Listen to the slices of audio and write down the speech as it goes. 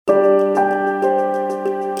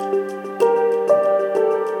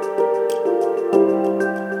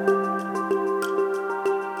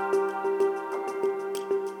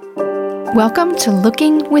Welcome to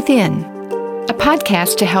Looking Within, a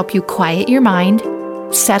podcast to help you quiet your mind,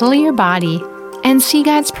 settle your body, and see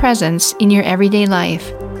God's presence in your everyday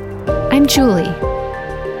life. I'm Julie.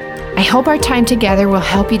 I hope our time together will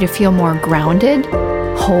help you to feel more grounded,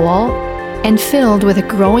 whole, and filled with a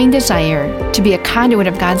growing desire to be a conduit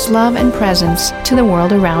of God's love and presence to the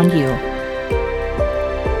world around you.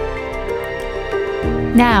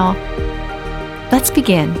 Now, let's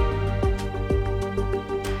begin.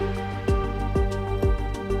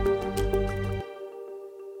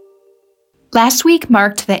 Last week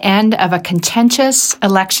marked the end of a contentious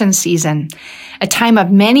election season, a time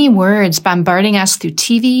of many words bombarding us through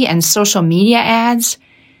TV and social media ads,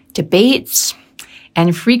 debates,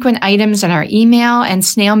 and frequent items in our email and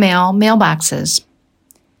snail mail mailboxes.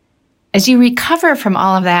 As you recover from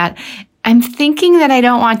all of that, I'm thinking that I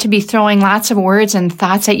don't want to be throwing lots of words and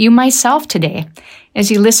thoughts at you myself today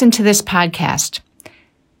as you listen to this podcast.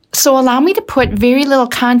 So allow me to put very little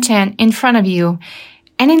content in front of you,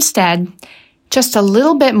 and instead, just a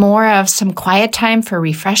little bit more of some quiet time for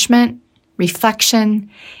refreshment, reflection,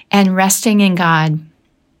 and resting in God.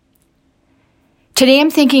 Today I'm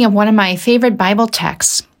thinking of one of my favorite Bible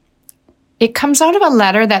texts. It comes out of a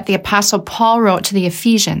letter that the Apostle Paul wrote to the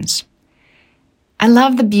Ephesians. I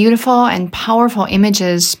love the beautiful and powerful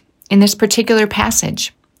images in this particular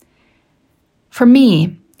passage. For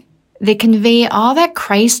me, they convey all that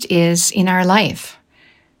Christ is in our life: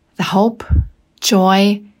 the hope,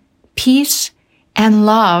 joy, peace, and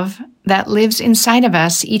love that lives inside of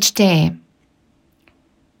us each day.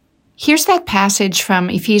 Here's that passage from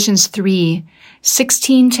Ephesians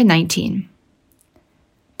 3:16-19.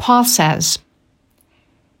 Paul says,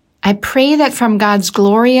 "I pray that from God's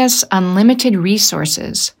glorious, unlimited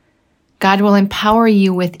resources, God will empower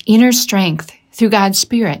you with inner strength through God's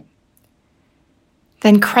Spirit.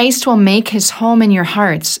 Then Christ will make his home in your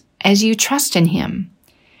hearts as you trust in him.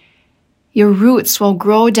 Your roots will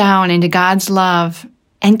grow down into God's love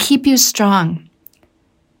and keep you strong.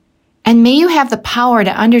 And may you have the power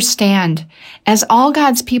to understand, as all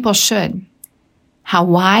God's people should, how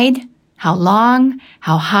wide, how long,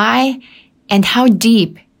 how high, and how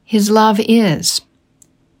deep his love is.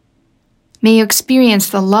 May you experience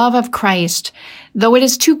the love of Christ, though it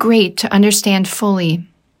is too great to understand fully.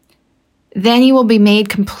 Then you will be made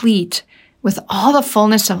complete with all the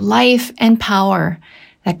fullness of life and power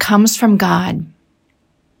that comes from God."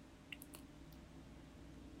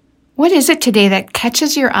 What is it today that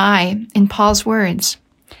catches your eye in Paul's words?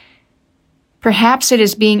 Perhaps it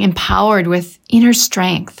is being empowered with inner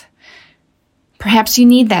strength. Perhaps you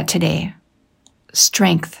need that today.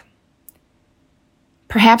 Strength.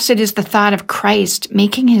 Perhaps it is the thought of Christ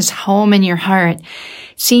making his home in your heart,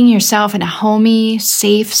 seeing yourself in a homey,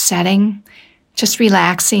 safe setting, just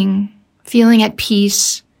relaxing, feeling at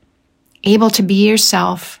peace, able to be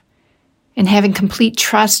yourself, and having complete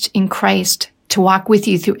trust in Christ to walk with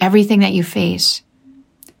you through everything that you face.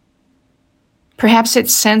 Perhaps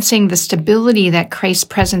it's sensing the stability that Christ's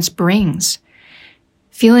presence brings,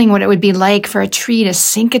 feeling what it would be like for a tree to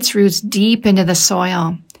sink its roots deep into the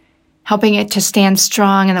soil, helping it to stand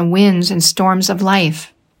strong in the winds and storms of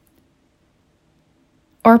life.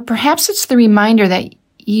 Or perhaps it's the reminder that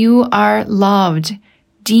you are loved,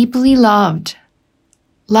 deeply loved,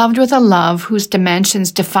 loved with a love whose dimensions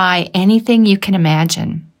defy anything you can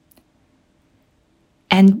imagine.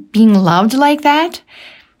 And being loved like that,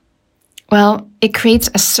 well, it creates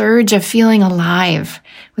a surge of feeling alive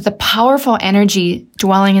with a powerful energy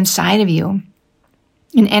dwelling inside of you.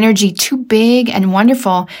 An energy too big and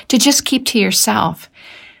wonderful to just keep to yourself,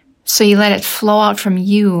 so you let it flow out from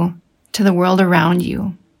you to the world around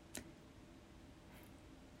you.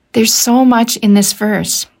 There's so much in this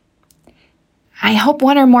verse. I hope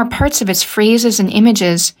one or more parts of its phrases and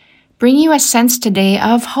images bring you a sense today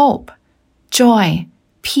of hope, joy,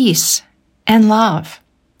 peace, and love.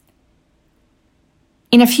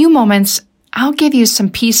 In a few moments, I'll give you some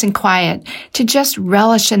peace and quiet to just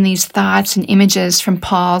relish in these thoughts and images from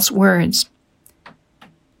Paul's words.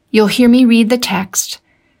 You'll hear me read the text,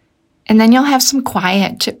 and then you'll have some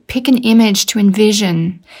quiet to pick an image to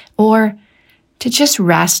envision or to just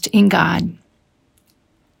rest in God.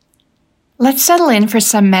 Let's settle in for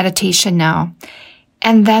some meditation now,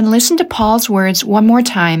 and then listen to Paul's words one more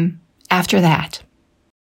time after that.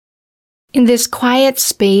 In this quiet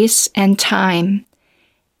space and time,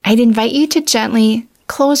 I'd invite you to gently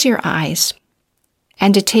close your eyes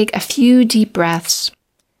and to take a few deep breaths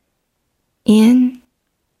in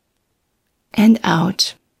and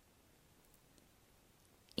out,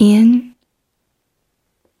 in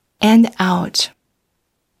and out.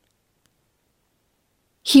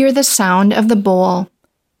 Hear the sound of the bowl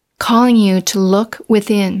calling you to look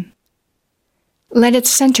within. Let it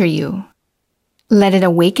center you. Let it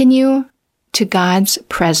awaken you to God's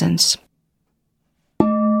presence.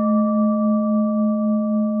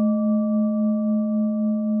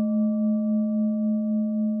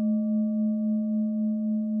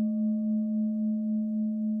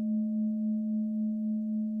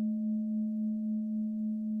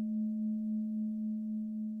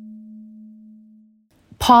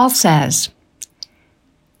 Paul says,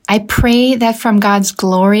 I pray that from God's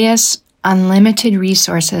glorious, unlimited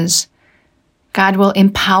resources, God will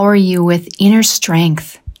empower you with inner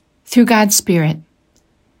strength through God's Spirit.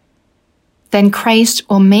 Then Christ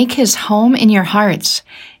will make his home in your hearts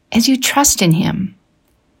as you trust in him.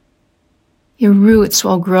 Your roots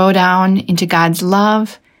will grow down into God's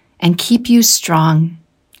love and keep you strong.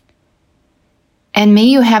 And may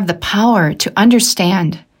you have the power to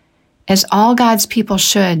understand, as all God's people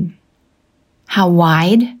should, how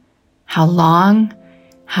wide, how long,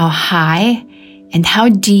 how high, and how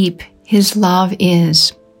deep his love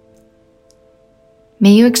is.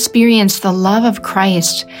 May you experience the love of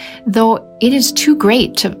Christ, though it is too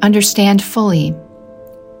great to understand fully.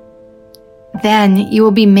 Then you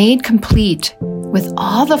will be made complete with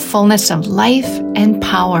all the fullness of life and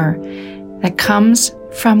power that comes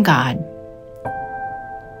from God.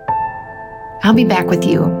 I'll be back with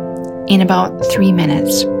you in about 3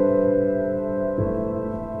 minutes.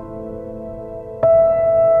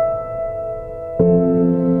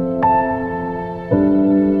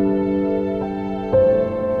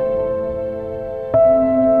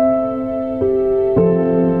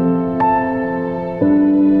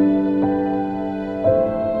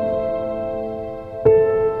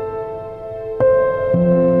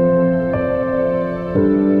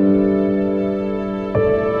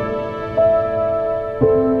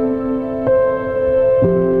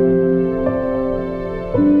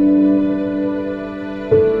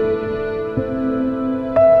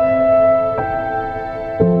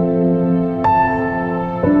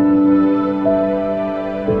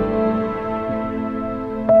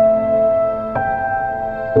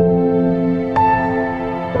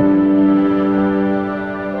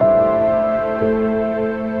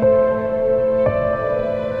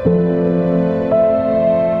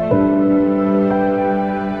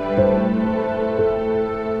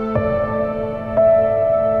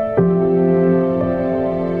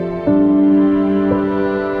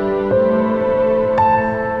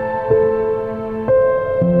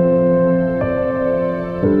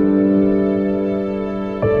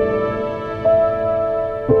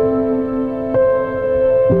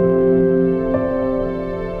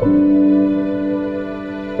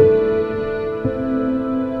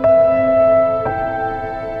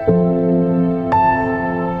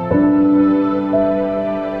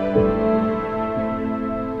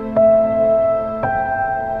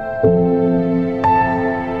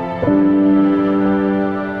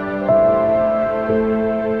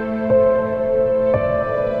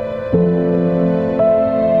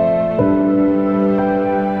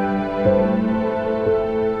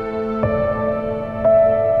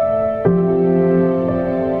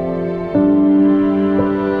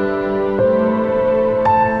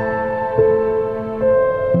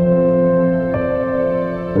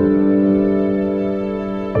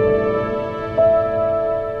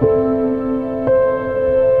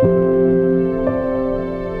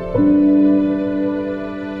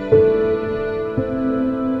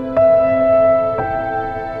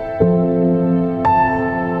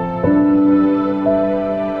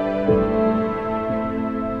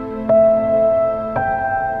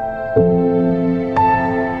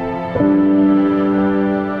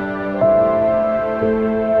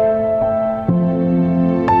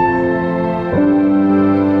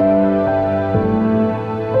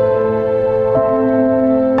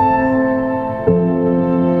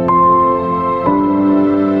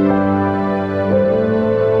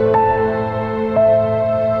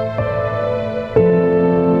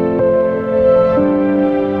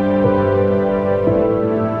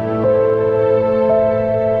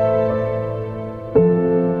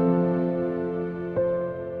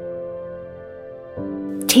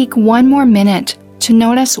 Take one more minute to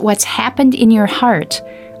notice what's happened in your heart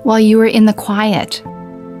while you were in the quiet.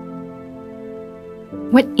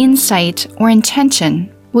 What insight or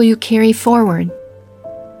intention will you carry forward?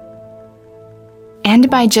 And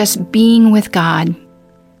by just being with God,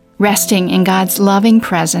 resting in God's loving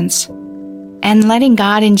presence, and letting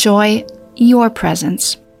God enjoy your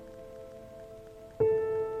presence.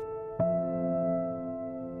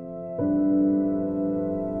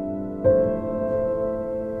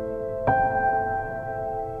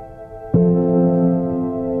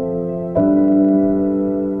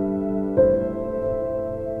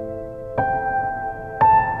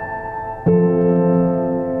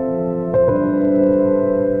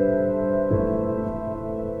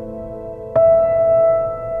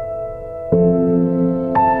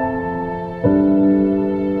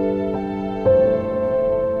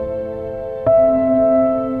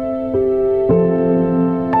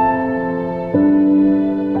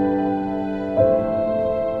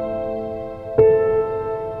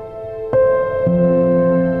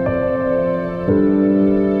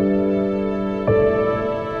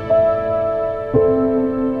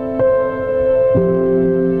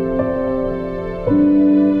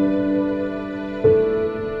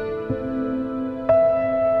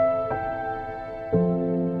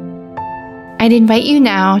 I'd invite you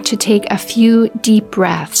now to take a few deep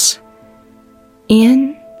breaths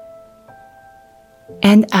in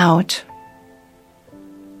and out.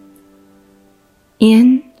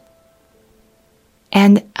 In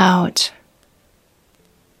and out.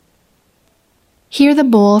 Hear the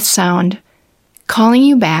bowl sound calling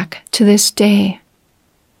you back to this day.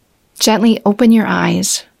 Gently open your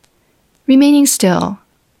eyes, remaining still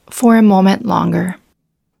for a moment longer.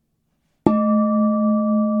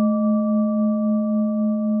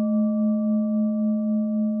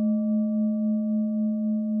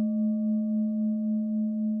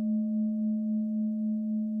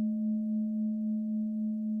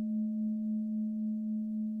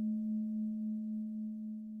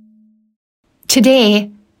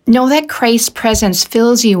 Today, know that Christ's presence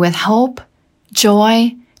fills you with hope,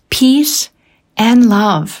 joy, peace, and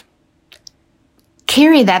love.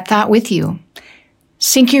 Carry that thought with you.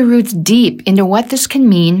 Sink your roots deep into what this can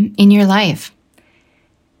mean in your life.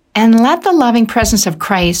 And let the loving presence of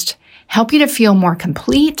Christ help you to feel more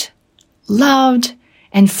complete, loved,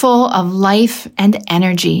 and full of life and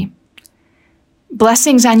energy.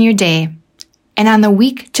 Blessings on your day and on the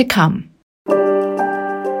week to come.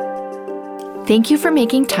 Thank you for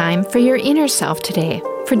making time for your inner self today,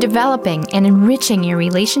 for developing and enriching your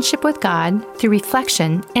relationship with God through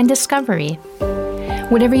reflection and discovery.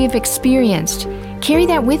 Whatever you've experienced, carry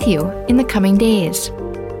that with you in the coming days.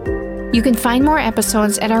 You can find more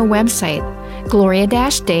episodes at our website,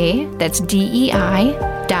 Gloria-Dei, that's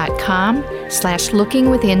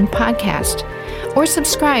DEI.com/lookingwithinpodcast, or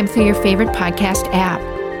subscribe through your favorite podcast app.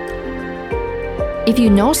 If you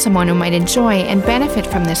know someone who might enjoy and benefit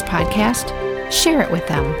from this podcast, share it with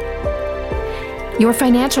them. Your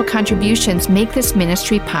financial contributions make this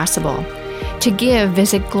ministry possible. To give,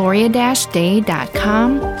 visit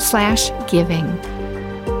gloria-dei.com/giving.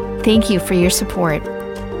 Thank you for your support,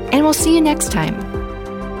 and we'll see you next time.